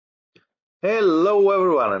Hello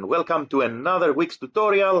everyone and welcome to another WIX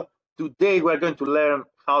tutorial. Today we're going to learn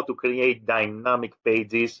how to create dynamic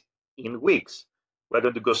pages in WIX. We're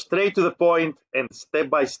going to go straight to the point and step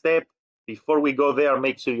by step. Before we go there,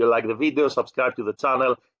 make sure you like the video, subscribe to the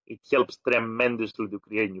channel. It helps tremendously to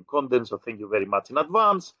create new content, so thank you very much in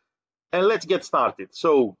advance. And let's get started.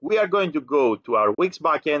 So we are going to go to our WIX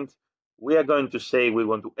backend. We are going to say we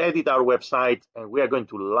want to edit our website and we are going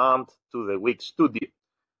to land to the WIX Studio.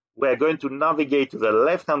 We're going to navigate to the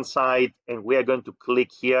left-hand side and we are going to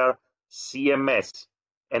click here CMS,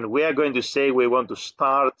 and we are going to say we want to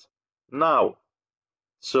start now.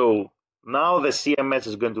 So now the CMS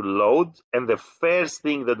is going to load, and the first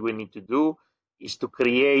thing that we need to do is to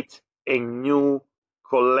create a new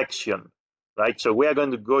collection, right? So we are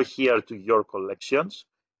going to go here to your collections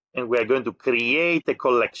and we are going to create a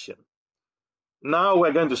collection. Now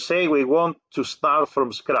we're going to say we want to start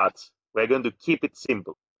from scratch. We're going to keep it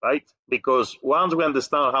simple, right? Because once we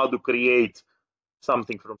understand how to create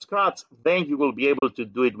something from scratch, then you will be able to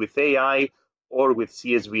do it with AI or with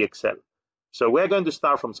CSV Excel. So we're going to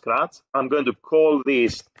start from scratch. I'm going to call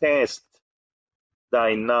this test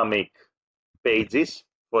dynamic pages,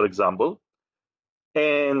 for example.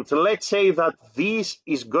 And let's say that this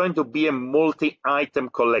is going to be a multi-item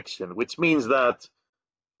collection, which means that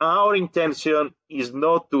our intention is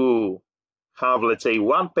not to have, let's say,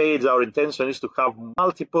 one page. Our intention is to have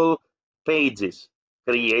multiple pages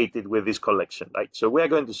created with this collection, right? So we're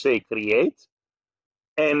going to say create,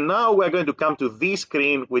 and now we're going to come to this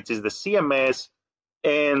screen, which is the CMS,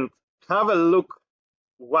 and have a look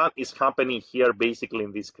what is happening here basically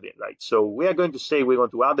in this screen, right? So we are going to say we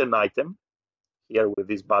want to add an item here with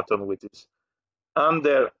this button, which is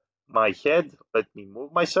under my head. Let me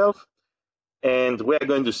move myself. And we're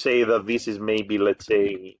going to say that this is maybe, let's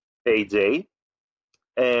say, page A.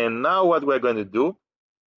 And now what we're going to do,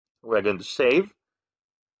 we're going to save.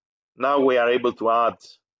 Now we are able to add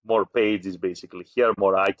more pages, basically here,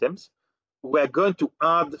 more items. We're going to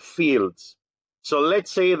add fields. So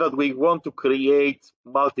let's say that we want to create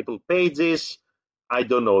multiple pages, I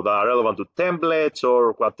don't know, that are relevant to templates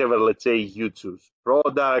or whatever, let's say you choose,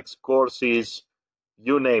 products, courses,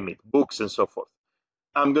 you name it, books and so forth.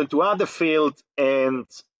 I'm going to add a field and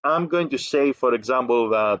I'm going to say, for example,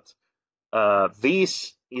 that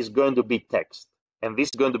this is going to be text and this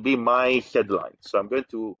is going to be my headline. So I'm going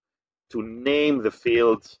to name the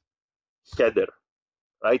field header,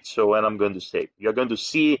 right? So when I'm going to save, you're going to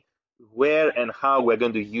see where and how we're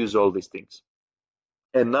going to use all these things.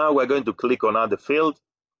 And now we're going to click on add a field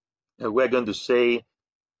and we're going to say,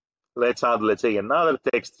 let's add, let's say, another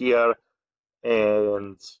text here,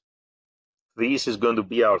 and this is going to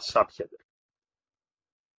be our subheader.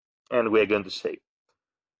 And we're going to save.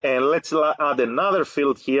 And let's add another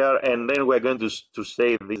field here, and then we're going to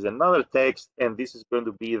say this is another text, and this is going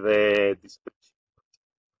to be the description.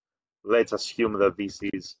 Let's assume that this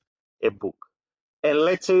is a book. And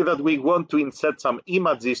let's say that we want to insert some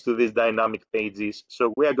images to these dynamic pages.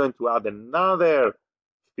 So we are going to add another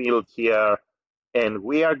field here, and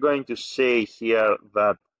we are going to say here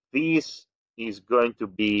that this is going to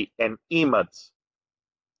be an image,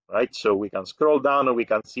 right? So we can scroll down and we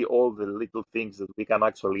can see all the little things that we can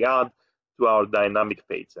actually add to our dynamic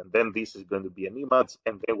page. And then this is going to be an image,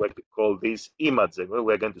 and then we're going to call this image, and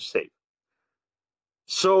we're going to save.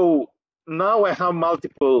 So now I have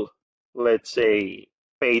multiple, let's say,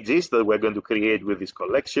 pages that we're going to create with this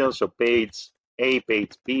collection. So page A,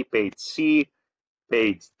 page B, page C,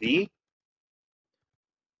 page D.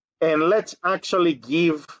 And let's actually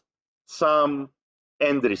give some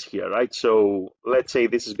entries here, right? So let's say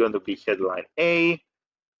this is going to be headline A,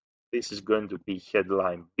 this is going to be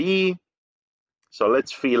headline B. So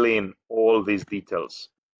let's fill in all these details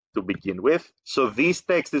to begin with. So this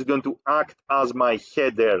text is going to act as my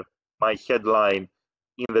header, my headline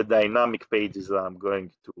in the dynamic pages that I'm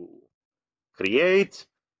going to create.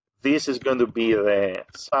 This is going to be the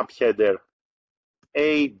subheader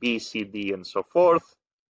A, B, C, D, and so forth.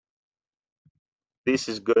 This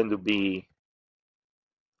is going to be,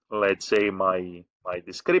 let's say, my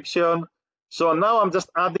description. So now I'm just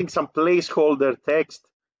adding some placeholder text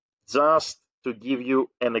just to give you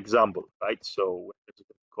an example, right? So we're going to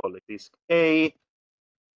call it disk A,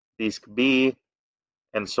 disk B,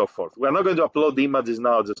 and so forth. We're not going to upload the images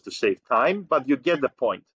now just to save time, but you get the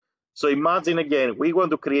point. So imagine again, we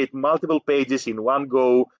want to create multiple pages in one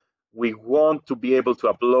go. We want to be able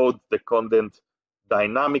to upload the content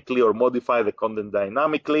dynamically or modify the content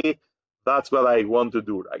dynamically. That's what I want to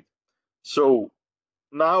do, right? So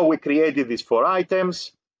now we created these 4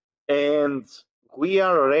 items and we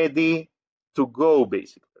are ready to go,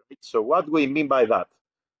 basically. So what do we mean by that?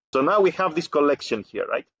 So now we have this collection here,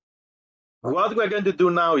 right? What we're going to do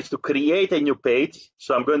now is to create a new page.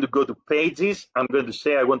 So I'm going to go to pages. I'm going to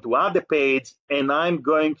say I want to add a page, and I'm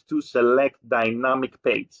going to select dynamic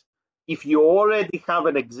page. If you already have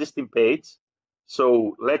an existing page,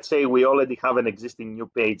 so let's say we already have an existing new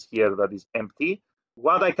page here that is empty,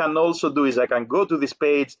 what I can also do is I can go to this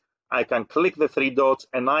page, I can click the three dots,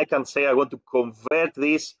 and I can say I want to convert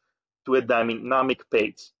this to a dynamic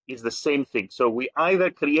page. It's the same thing. So we either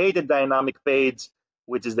create a dynamic page,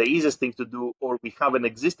 which is the easiest thing to do, or we have an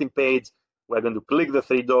existing page. We're going to click the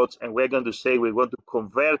three dots and we're going to say we want to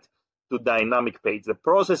convert to dynamic page. The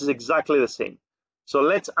process is exactly the same. So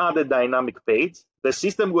let's add a dynamic page. The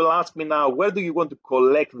system will ask me now, where do you want to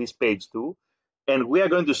collect this page to? And we are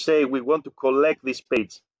going to say we want to collect this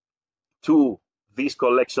page to this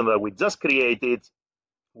collection that we just created.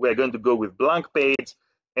 We're going to go with blank page,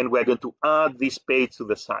 and we're going to add this page to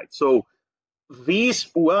the site. So this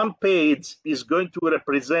one page is going to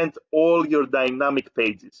represent all your dynamic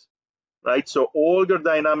pages, right? So all your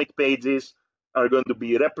dynamic pages are going to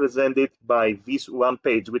be represented by this one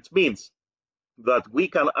page, which means that we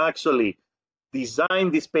can actually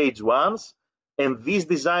design this page once, and this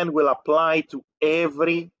design will apply to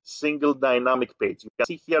every single dynamic page. You can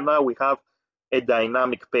see here now we have a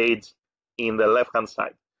dynamic page in the left-hand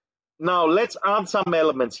side. Now let's add some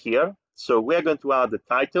elements here. So we're going to add the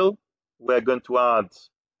title. We're going to add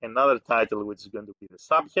another title, which is going to be the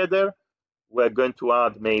subheader. We're going to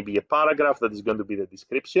add maybe a paragraph that is going to be the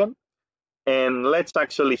description. And let's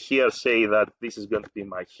actually here say that this is going to be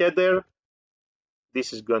my header.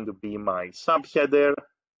 This is going to be my subheader.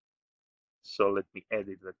 So let me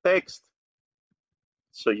edit the text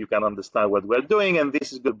so you can understand what we're doing. And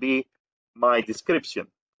this is going to be my description,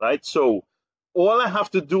 right? So all I have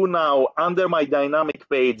to do now under my dynamic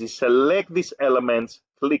page is select these elements,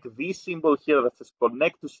 click this symbol here that says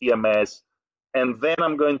connect to CMS, and then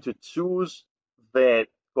I'm going to choose the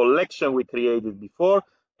collection we created before,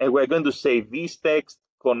 and we're going to say this text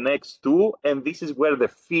connects to, and this is where the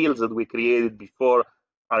fields that we created before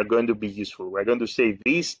are going to be useful. We're going to say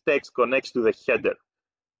this text connects to the header,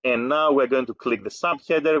 and now we're going to click the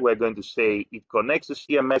subheader. We're going to say it connects to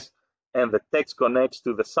CMS, and the text connects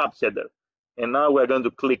to the subheader. And now we're going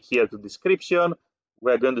to click here to description.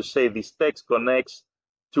 We're going to say this text connects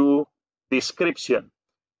to description.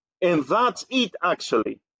 And that's it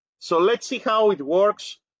actually. So let's see how it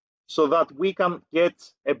works so that we can get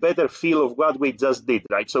a better feel of what we just did,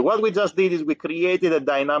 right? So what we just did is we created a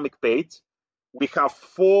dynamic page. We have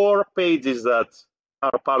 4 pages that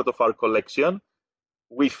are part of our collection.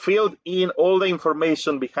 We filled in all the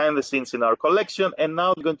information behind the scenes in our collection, and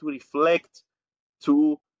now we're going to reflect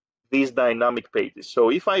to these dynamic pages.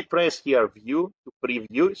 So if I press here view to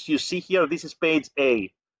preview, so you see here this is page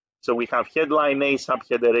A. So we have headline A,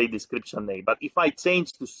 subheader A, description A. But if I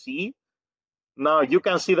change to C, now you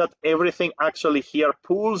can see that everything actually here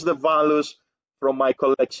pulls the values from my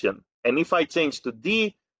collection. And if I change to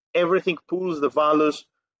D, everything pulls the values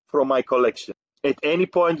from my collection. At any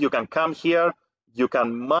point you can come here, you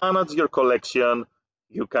can manage your collection,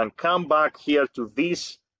 you can come back here to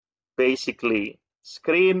this basically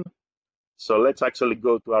screen. So let's actually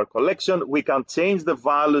go to our collection. We can change the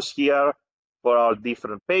values here for our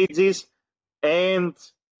different pages, and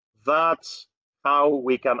that's how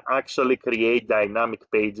we can actually create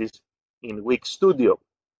dynamic pages in WIX Studio.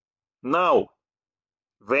 Now,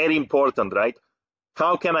 very important, right?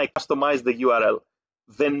 How can I customize the URL?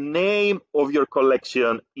 The name of your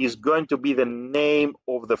collection is going to be the name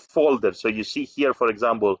of the folder. So you see here, for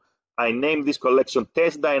example, I named this collection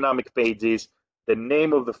Test Dynamic Pages. The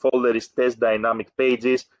name of the folder is Test Dynamic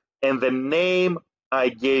Pages, and the name I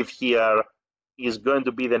gave here is going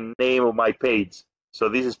to be the name of my page. So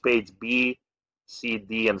this is page B, C,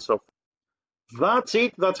 D, and so forth. That's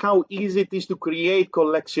it. That's how easy it is to create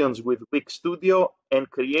collections with WIX Studio and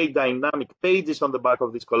create dynamic pages on the back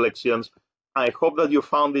of these collections. I hope that you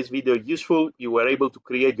found this video useful. You were able to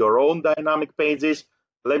create your own dynamic pages.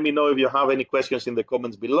 Let me know if you have any questions in the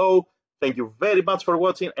comments below. Thank you very much for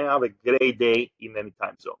watching, and have a great day in any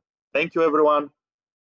time zone. Thank you, everyone.